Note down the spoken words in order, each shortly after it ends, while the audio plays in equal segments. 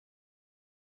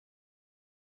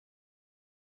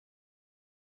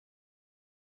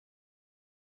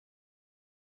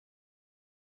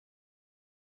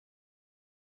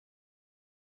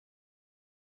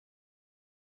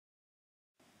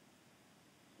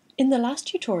In the last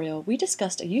tutorial, we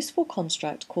discussed a useful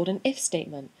construct called an if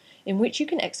statement, in which you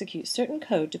can execute certain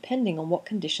code depending on what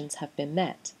conditions have been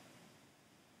met.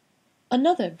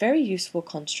 Another very useful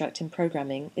construct in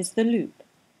programming is the loop.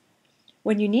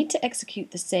 When you need to execute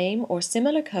the same or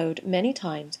similar code many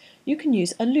times, you can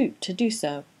use a loop to do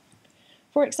so.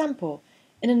 For example,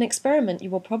 in an experiment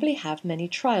you will probably have many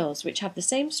trials which have the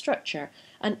same structure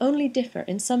and only differ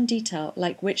in some detail,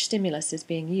 like which stimulus is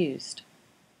being used.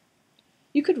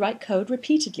 You could write code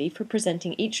repeatedly for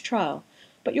presenting each trial,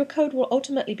 but your code will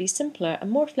ultimately be simpler and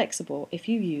more flexible if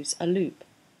you use a loop.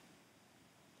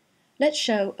 Let's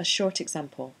show a short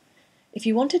example. If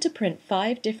you wanted to print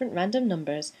 5 different random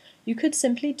numbers, you could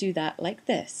simply do that like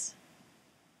this.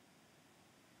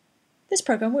 This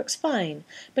program works fine,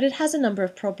 but it has a number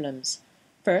of problems.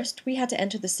 First, we had to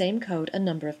enter the same code a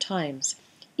number of times.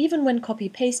 Even when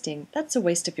copy-pasting, that's a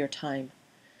waste of your time.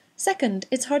 Second,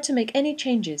 it's hard to make any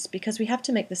changes because we have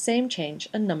to make the same change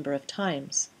a number of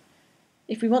times.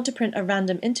 If we want to print a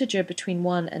random integer between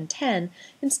 1 and 10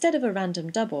 instead of a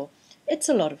random double, it's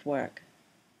a lot of work.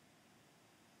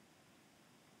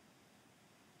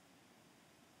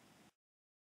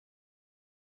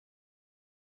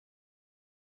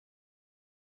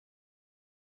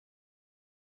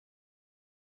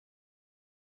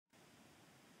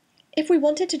 If we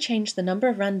wanted to change the number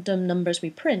of random numbers we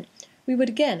print, we would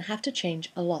again have to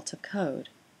change a lot of code.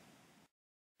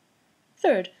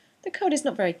 Third, the code is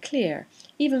not very clear,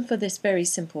 even for this very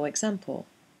simple example.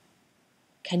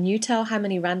 Can you tell how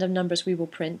many random numbers we will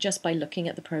print just by looking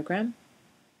at the program?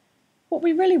 What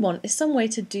we really want is some way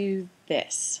to do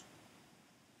this.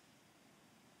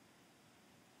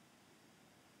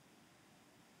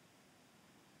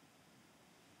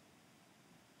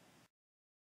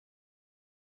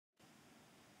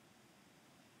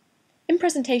 In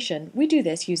presentation, we do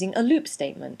this using a loop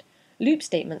statement. Loop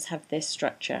statements have this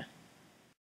structure.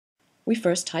 We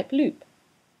first type loop.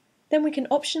 Then we can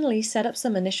optionally set up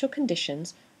some initial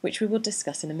conditions, which we will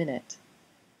discuss in a minute.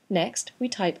 Next, we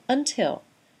type until,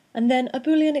 and then a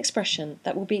boolean expression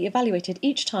that will be evaluated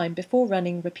each time before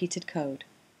running repeated code.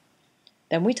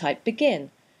 Then we type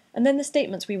begin, and then the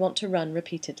statements we want to run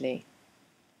repeatedly.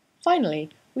 Finally,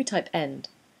 we type end.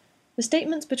 The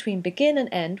statements between begin and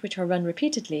end, which are run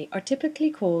repeatedly, are typically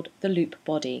called the loop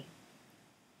body.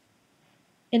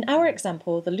 In our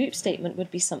example, the loop statement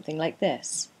would be something like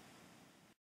this.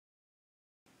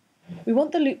 We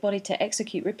want the loop body to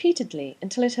execute repeatedly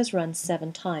until it has run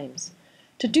 7 times.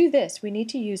 To do this, we need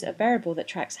to use a variable that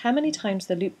tracks how many times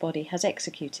the loop body has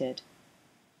executed.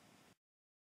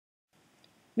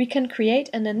 We can create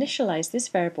and initialize this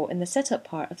variable in the setup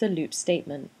part of the loop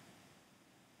statement.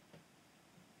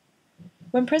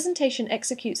 When presentation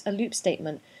executes a loop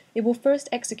statement, it will first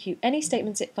execute any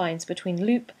statements it finds between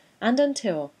loop and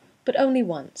until, but only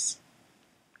once.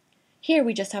 Here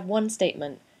we just have one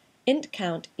statement, int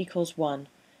count equals 1,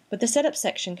 but the setup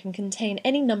section can contain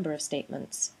any number of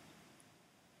statements.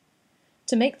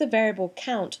 To make the variable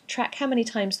count track how many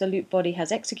times the loop body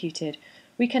has executed,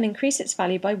 we can increase its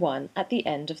value by 1 at the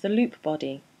end of the loop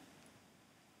body.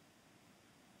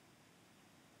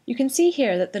 You can see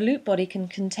here that the loop body can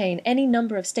contain any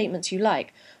number of statements you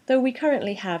like, though we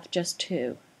currently have just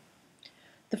 2.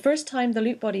 The first time the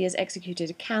loop body is executed,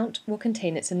 a count will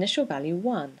contain its initial value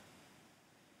 1.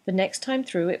 The next time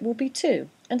through it will be 2,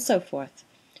 and so forth.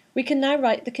 We can now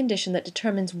write the condition that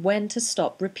determines when to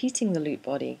stop repeating the loop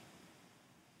body.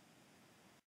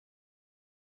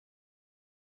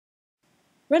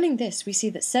 Running this, we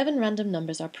see that 7 random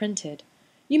numbers are printed.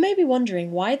 You may be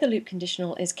wondering why the loop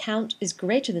conditional is count is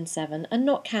greater than 7 and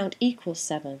not count equals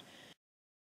 7.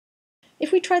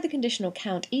 If we try the conditional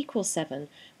count equals 7,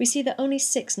 we see that only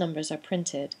 6 numbers are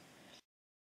printed.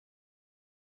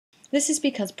 This is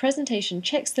because presentation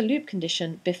checks the loop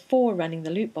condition before running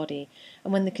the loop body,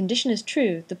 and when the condition is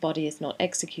true, the body is not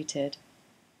executed.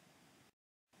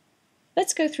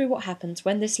 Let's go through what happens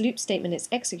when this loop statement is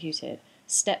executed,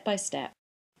 step by step.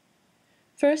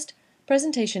 First,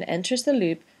 presentation enters the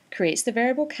loop, creates the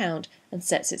variable count, and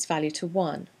sets its value to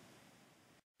 1.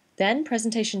 Then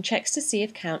presentation checks to see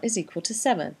if count is equal to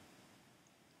 7.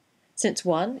 Since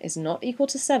 1 is not equal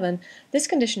to 7, this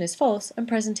condition is false and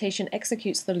presentation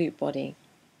executes the loop body.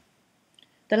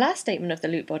 The last statement of the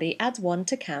loop body adds 1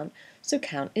 to count, so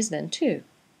count is then 2.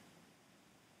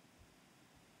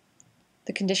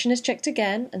 The condition is checked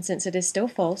again, and since it is still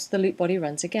false, the loop body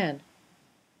runs again.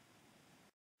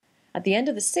 At the end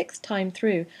of the 6th time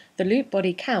through, the loop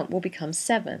body count will become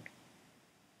 7.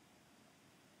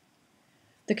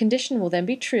 The condition will then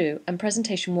be true, and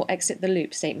presentation will exit the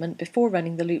loop statement before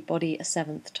running the loop body a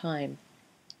 7th time.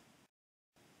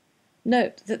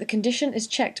 Note that the condition is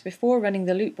checked before running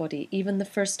the loop body, even the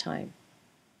first time.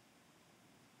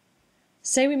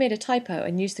 Say we made a typo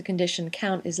and used the condition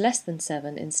count is less than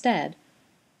 7 instead.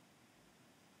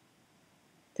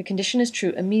 The condition is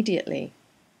true immediately.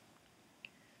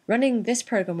 Running this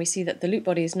program, we see that the loop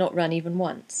body is not run even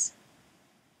once.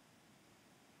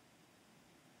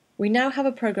 We now have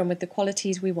a program with the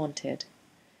qualities we wanted.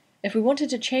 If we wanted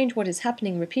to change what is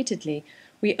happening repeatedly,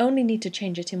 we only need to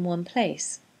change it in one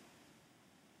place.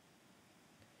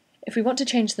 If we want to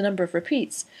change the number of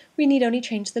repeats, we need only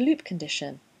change the loop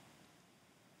condition.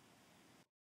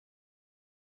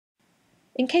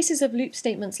 In cases of loop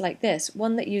statements like this,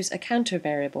 one that use a counter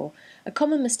variable, a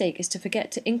common mistake is to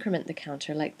forget to increment the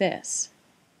counter like this.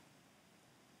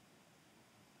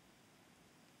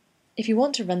 If you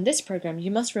want to run this program,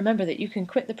 you must remember that you can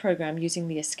quit the program using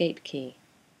the escape key.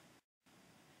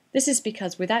 This is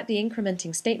because without the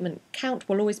incrementing statement, count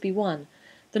will always be 1,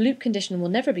 the loop condition will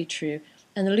never be true,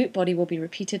 and the loop body will be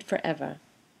repeated forever.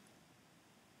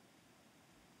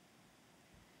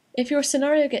 If your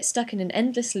scenario gets stuck in an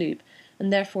endless loop,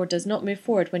 and therefore does not move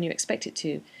forward when you expect it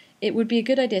to, it would be a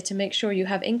good idea to make sure you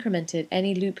have incremented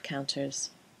any loop counters.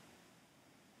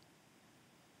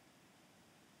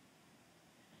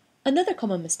 Another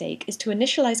common mistake is to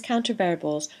initialize counter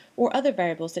variables or other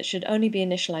variables that should only be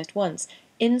initialized once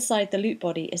inside the loop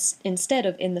body instead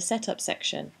of in the setup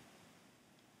section.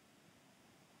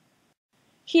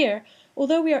 Here,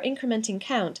 although we are incrementing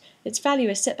count, its value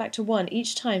is set back to 1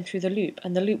 each time through the loop,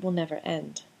 and the loop will never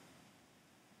end.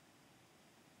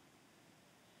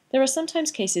 There are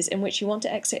sometimes cases in which you want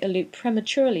to exit a loop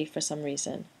prematurely for some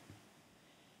reason.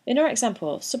 In our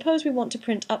example, suppose we want to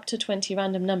print up to 20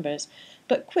 random numbers,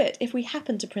 but quit if we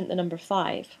happen to print the number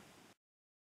 5.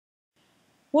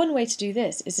 One way to do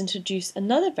this is introduce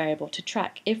another variable to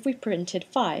track if we printed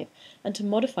 5 and to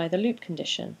modify the loop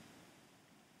condition.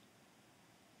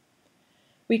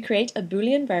 We create a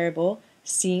boolean variable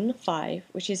scene5,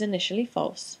 which is initially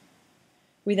false.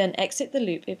 We then exit the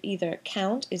loop if either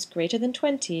count is greater than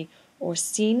 20 or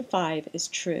scene5 is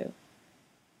true.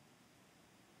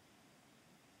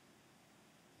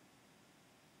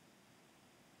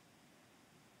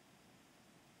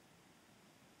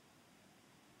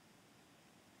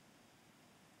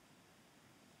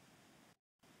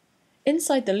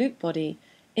 Inside the loop body,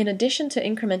 in addition to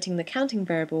incrementing the counting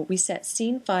variable, we set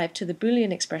scene5 to the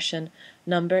Boolean expression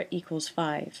number equals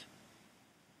 5.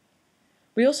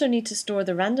 We also need to store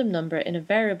the random number in a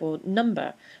variable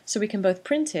number, so we can both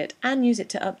print it and use it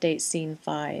to update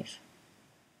scene5.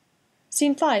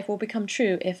 Scene5 will become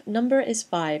true if number is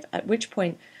 5, at which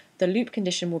point the loop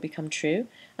condition will become true,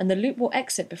 and the loop will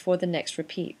exit before the next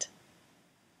repeat.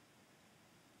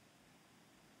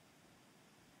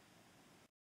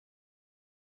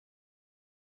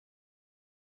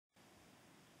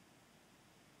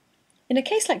 In a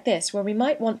case like this, where we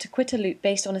might want to quit a loop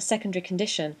based on a secondary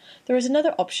condition, there is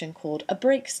another option called a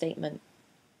break statement.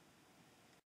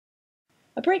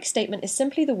 A break statement is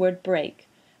simply the word break,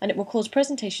 and it will cause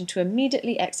presentation to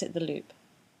immediately exit the loop.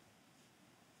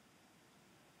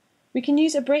 We can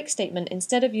use a break statement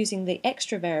instead of using the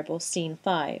extra variable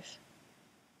scene5.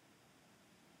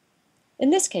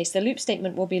 In this case, the loop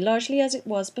statement will be largely as it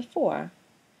was before.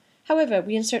 However,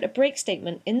 we insert a break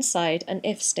statement inside an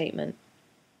if statement.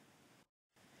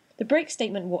 The break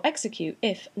statement will execute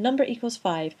if number equals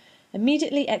 5,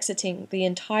 immediately exiting the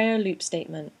entire loop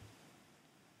statement.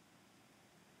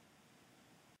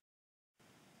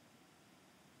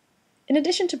 In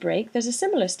addition to break, there's a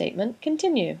similar statement,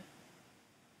 continue.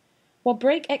 While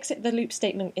break exits the loop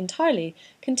statement entirely,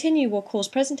 continue will cause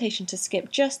presentation to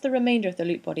skip just the remainder of the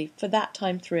loop body for that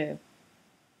time through.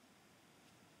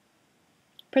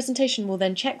 Presentation will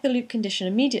then check the loop condition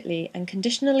immediately and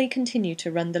conditionally continue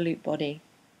to run the loop body.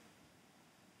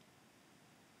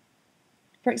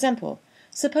 For example,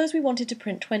 suppose we wanted to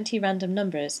print 20 random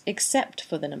numbers except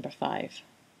for the number 5.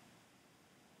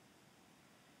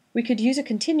 We could use a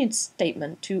continued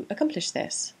statement to accomplish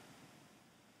this.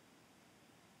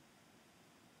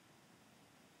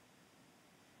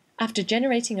 After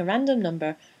generating a random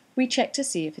number, we check to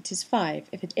see if it is 5.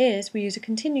 If it is, we use a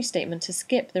continue statement to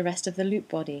skip the rest of the loop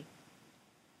body.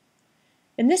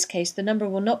 In this case, the number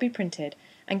will not be printed,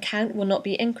 and count will not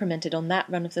be incremented on that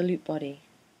run of the loop body.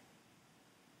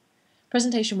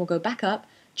 Presentation will go back up,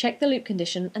 check the loop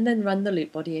condition, and then run the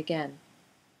loop body again.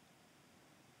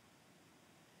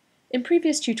 In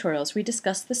previous tutorials, we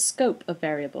discussed the scope of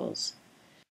variables.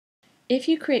 If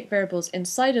you create variables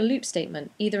inside a loop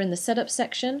statement, either in the setup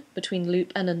section, between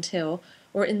loop and until,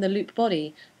 or in the loop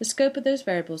body, the scope of those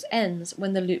variables ends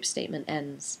when the loop statement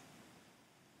ends.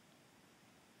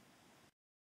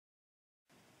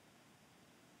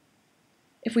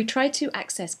 If we tried to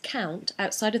access count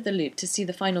outside of the loop to see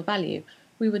the final value,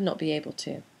 we would not be able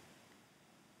to.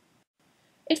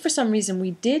 If for some reason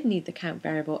we did need the count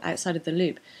variable outside of the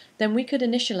loop, then we could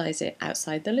initialize it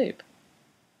outside the loop.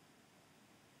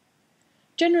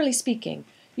 Generally speaking,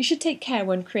 you should take care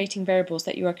when creating variables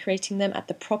that you are creating them at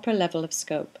the proper level of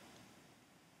scope.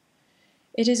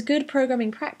 It is good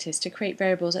programming practice to create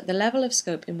variables at the level of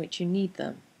scope in which you need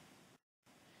them.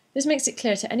 This makes it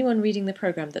clear to anyone reading the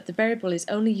program that the variable is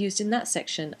only used in that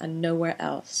section and nowhere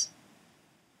else.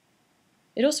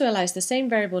 It also allows the same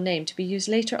variable name to be used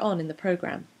later on in the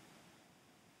program.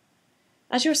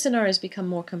 As your scenarios become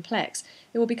more complex,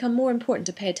 it will become more important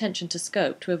to pay attention to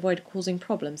scope to avoid causing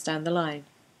problems down the line.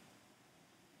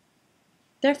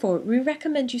 Therefore, we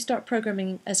recommend you start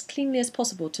programming as cleanly as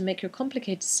possible to make your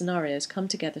complicated scenarios come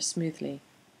together smoothly.